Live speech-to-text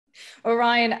Well,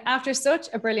 Ryan, after such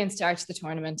a brilliant start to the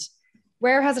tournament,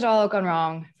 where has it all gone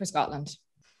wrong for Scotland?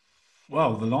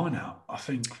 Well, the line-out, I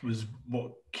think, was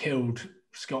what killed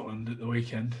Scotland at the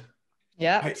weekend.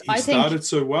 Yeah, Hey, he started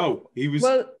so well. He was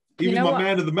my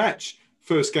man of the match.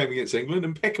 First game against England,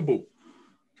 impeccable.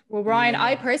 Well, Ryan,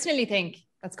 I personally think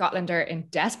that Scotland are in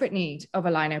desperate need of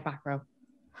a line-out back row.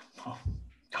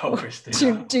 Oh,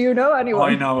 Christina. Do you know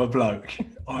anyone? I know a bloke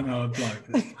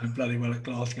that's playing bloody well at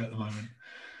Glasgow at the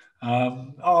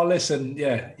moment. Listen,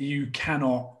 you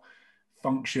cannot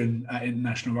function at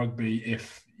international rugby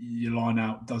if your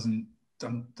line-out doesn't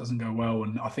go well.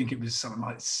 And I think it was something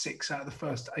like 6 out of the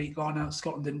first 8 line-outs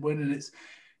Scotland didn't win. And it's,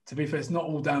 to be fair, it's not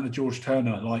all down to George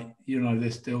Turner. Like,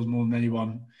 this deals more than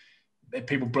anyone.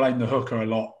 People blame the hooker a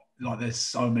lot. Like, there's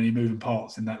so many moving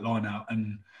parts in that line-out.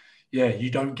 And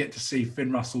you don't get to see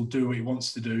Finn Russell do what he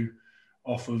wants to do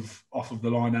off of the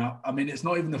line-out. I mean, it's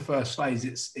not even the first phase.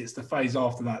 It's the phase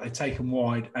after that. They take him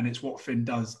wide, and it's what Finn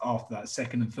does after that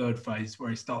second and third phase where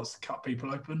he starts to cut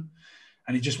people open.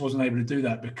 And he just wasn't able to do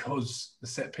that because the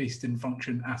set piece didn't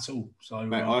function at all. So,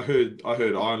 mate, I heard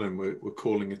Ireland were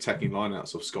calling attacking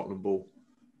lineouts off Scotland ball.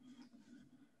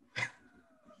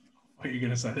 What are you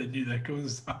going to say? They knew their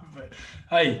cause. But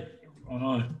hey, I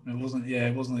know it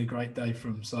wasn't a great day for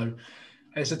them. So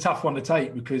it's a tough one to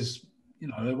take because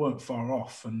they weren't far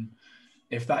off, and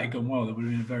if that had gone well, there would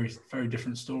have been a very, very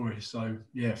different story. So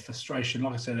frustration.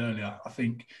 Like I said earlier, I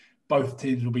think both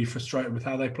teams will be frustrated with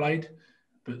how they played.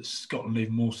 But Scotland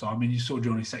even more so. I mean, you saw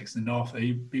Johnny Sexton after.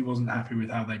 He wasn't happy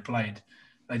with how they played.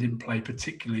 They didn't play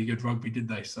particularly good rugby, did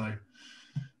they? So,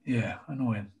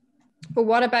 annoying. But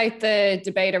what about the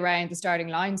debate around the starting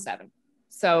line 7?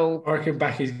 So I reckon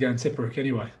Backy's going Tipperick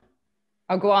anyway.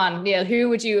 Oh, go on, Neil. Who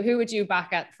would you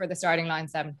back at for the starting line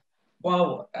 7?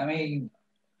 Well, I mean,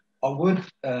 I would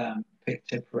pick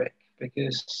Tipperick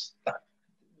because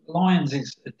Lions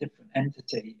is a different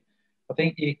entity. I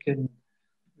think we're going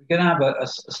to have a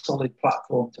solid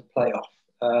platform to play off,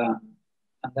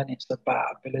 and then it's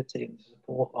about ability and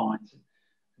support lines, and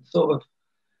sort of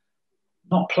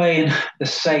not playing the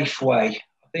safe way.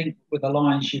 I think with the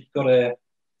Lions, you've got to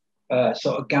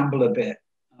sort of gamble a bit.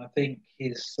 And I think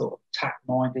he's sort of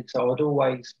tack-minded, so I'd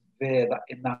always veer that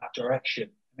in that direction.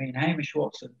 I mean, Hamish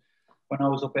Watson, when I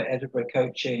was up at Edinburgh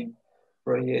coaching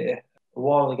for a year, a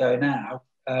while ago now,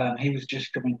 he was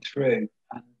just coming through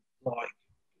and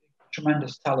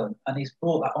tremendous talent, and he's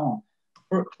brought that on.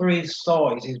 For his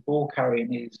size, his ball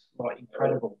carrying is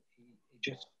incredible. He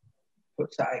just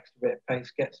puts that extra bit of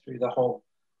pace, gets through the hole,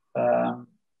 and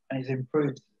he's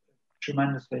improved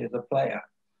tremendously as a player.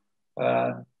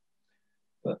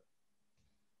 But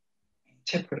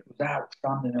Tipperick was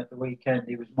outstanding at the weekend.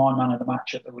 He was my man of the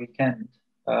match at the weekend.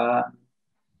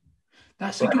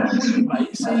 That's a good point,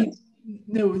 mate. See,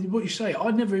 Neil, what you say, I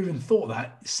never even thought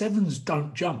that. 7s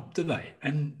don't jump, do they?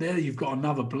 And there you've got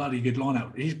another bloody good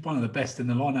line-out. He's one of the best in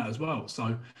the line-out as well.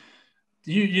 So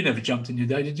you never jumped in your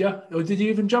day, did you? Or did you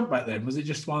even jump back then? Was it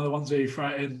just one of the ones where you throw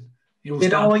it in?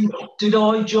 Did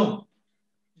I jump?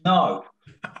 No.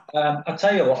 I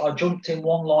tell you what, I jumped in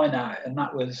one line-out, and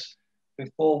that was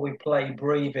before we played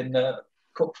Breve in the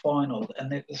Cup final,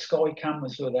 and the Sky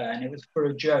cameras were there, and it was for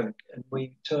a joke, and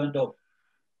we turned up,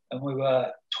 and we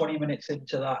were 20 minutes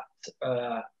into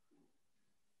that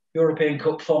European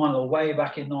Cup final way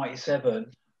back in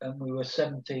 '97, and we were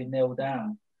 17-0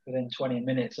 down within 20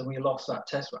 minutes, and we lost that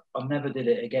test. I never did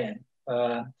it again.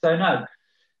 I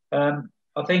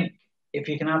think if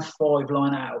you can have 5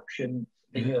 line-out options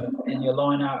in your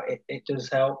line-out, it does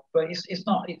help. But it's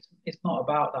not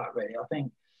about that really. I think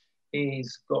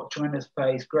he's got tremendous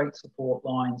pace, great support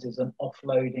lines. He's an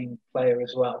offloading player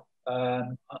as well,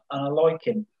 and I like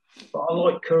him. But I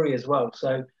like Curry as well.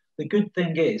 So the good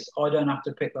thing is I don't have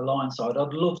to pick the line side.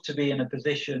 I'd love to be in a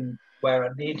position where I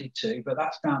needed to, but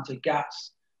that's down to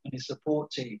Gats and his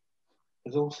support team,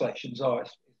 as all selections are.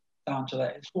 It's down to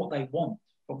that. It's what they want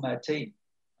from their team.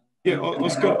 Yeah, I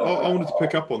wanted to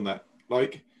pick up on that.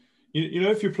 Like,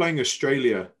 if you're playing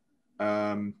Australia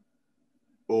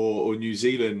or New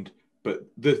Zealand, but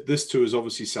this tour is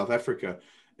obviously South Africa,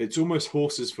 it's almost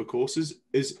horses for courses.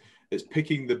 It's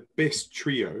picking the best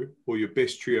trio or your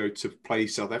best trio to play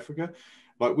South Africa.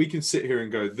 Like, we can sit here and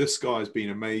go, this guy's been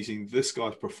amazing. This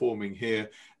guy's performing here.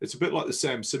 It's a bit like the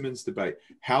Sam Simmons debate.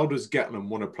 How does Gatland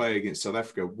want to play against South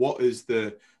Africa? What is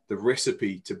the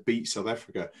recipe to beat South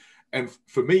Africa? And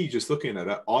for me, just looking at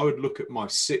it, I would look at my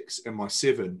 6 and my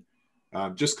 7,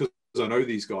 just because I know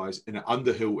these guys in an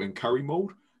Underhill and Curry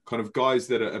mold, kind of guys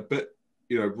that are a bit,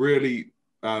 really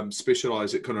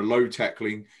specialise at kind of low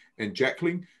tackling and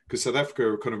jackling, because South Africa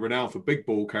are kind of renowned for big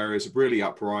ball carriers, really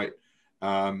upright.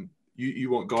 You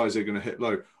want guys that are going to hit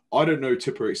low. I don't know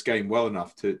Tipperick's game well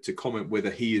enough to comment whether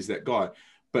he is that guy.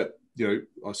 But, you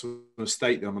know, I sort of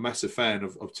state that I'm a massive fan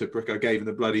of Tipperick. I gave him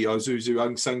the bloody Ozuzu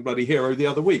unsung bloody hero the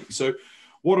other week. So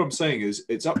what I'm saying is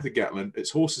it's up to Gatland.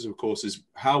 It's horses of courses.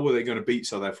 How are they going to beat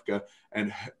South Africa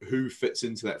and who fits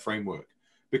into that framework?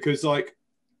 Because, like,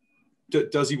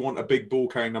 does he want a big ball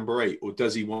carrying number 8 or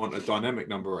does he want a dynamic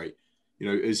number 8? You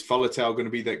know, is Faletau going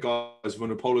to be that guy? Is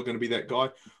Vunipola going to be that guy?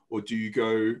 Or do you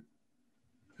go,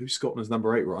 who's Scotland's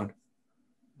number 8, Ryan?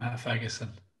 Matt Ferguson.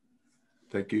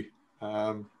 Thank you.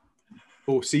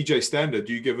 Or CJ Standard,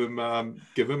 do you give him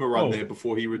a run there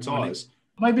before he retires?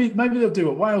 Maybe they'll do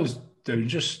what Wales do,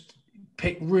 just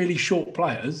pick really short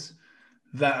players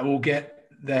that will get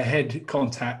their head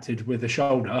contacted with the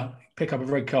shoulder, pick up a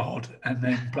red card, and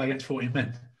then play against 14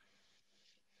 men.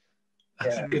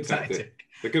 That's a good tactic.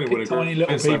 They're going to win a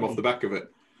Grand Slam off the back of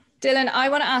it. Dylan, I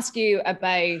want to ask you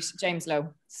about James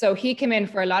Lowe. So he came in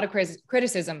for a lot of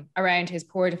criticism around his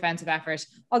poor defensive effort,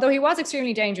 although he was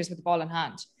extremely dangerous with the ball in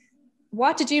hand.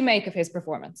 What did you make of his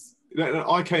performance?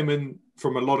 I came in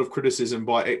from a lot of criticism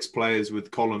by ex-players with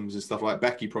columns and stuff like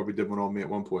Becky probably did one on me at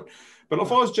one point. But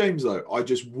if I was James Lowe, I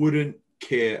just wouldn't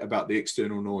care about the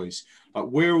external noise. Like,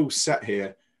 we're all sat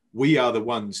here. We are the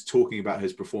ones talking about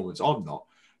his performance. I'm not,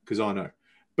 because I know.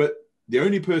 But the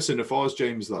only person, if I was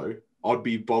James Lowe, I'd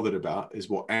be bothered about is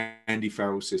what Andy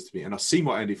Farrell says to me. And I've seen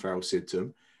what Andy Farrell said to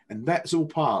him. And that's all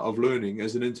part of learning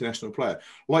as an international player.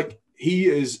 Like, he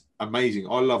is amazing.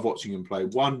 I love watching him play.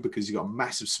 One, because he's got a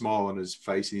massive smile on his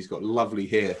face and he's got lovely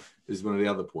hair, is one of the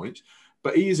other points.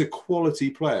 But he is a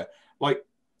quality player. Like,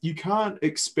 you can't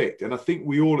expect, and I think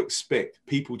we all expect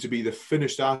people to be the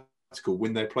finished article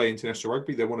when they play international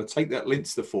rugby. They want to take that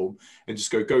Leinster form and just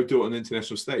go do it on the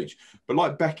international stage. But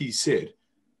like Becky said,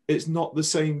 it's not the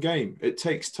same game. It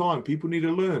takes time. People need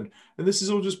to learn. And this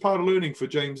is all just part of learning for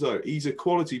James Lowe. He's a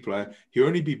quality player. He'll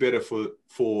only be better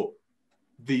for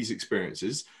these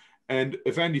experiences. And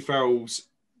if Andy Farrell's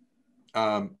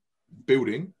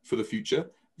building for the future,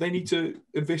 they need to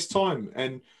invest time.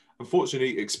 And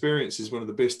unfortunately, experience is one of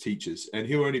the best teachers, and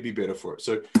he'll only be better for it.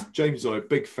 So James Lowe,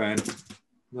 big fan.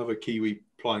 Another Kiwi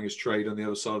plying his trade on the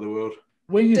other side of the world.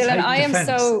 Wingers hate defense.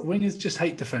 Wingers just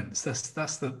hate defense. That's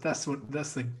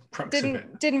the crux of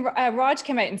it. Didn't Raj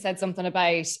came out and said something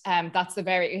about that's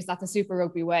the Super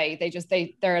Rugby way.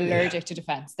 They're allergic to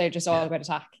defense. They're just all about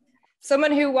attack.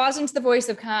 Someone who wasn't the voice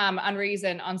of calm and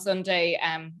reason on Sunday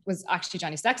was actually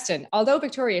Johnny Sexton. Although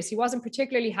victorious, he wasn't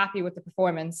particularly happy with the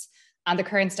performance and the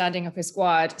current standing of his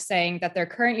squad, saying that they're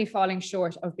currently falling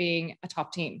short of being a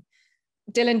top team.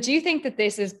 Dylan, do you think that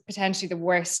this is potentially the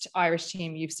worst Irish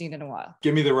team you've seen in a while?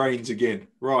 Give me the reins again.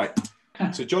 Right.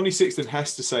 So Johnny Sexton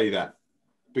has to say that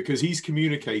because he's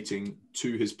communicating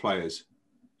to his players.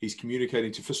 He's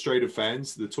communicating to frustrated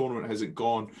fans. The tournament hasn't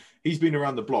gone. He's been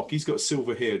around the block. He's got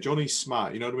silver hair. Johnny's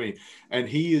smart, you know what I mean? And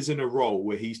he is in a role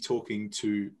where he's talking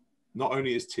to not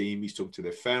only his team, he's talking to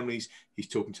their families, he's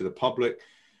talking to the public.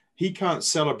 He can't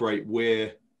celebrate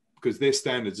because their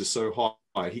standards are so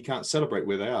high, he can't celebrate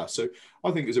where they are. So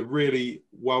I think it's a really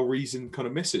well-reasoned kind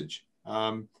of message.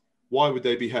 Why would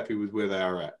they be happy with where they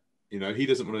are at? You know, he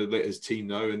doesn't want to let his team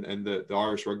know and the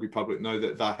Irish rugby public know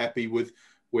that they're happy with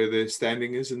where their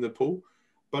standing is in the pool.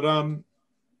 But,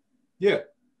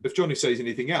 if Johnny says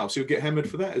anything else, he'll get hammered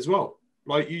for that as well.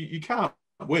 Like, you can't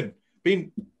win.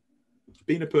 Being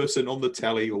a person on the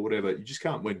tally or whatever, you just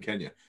can't win, can you?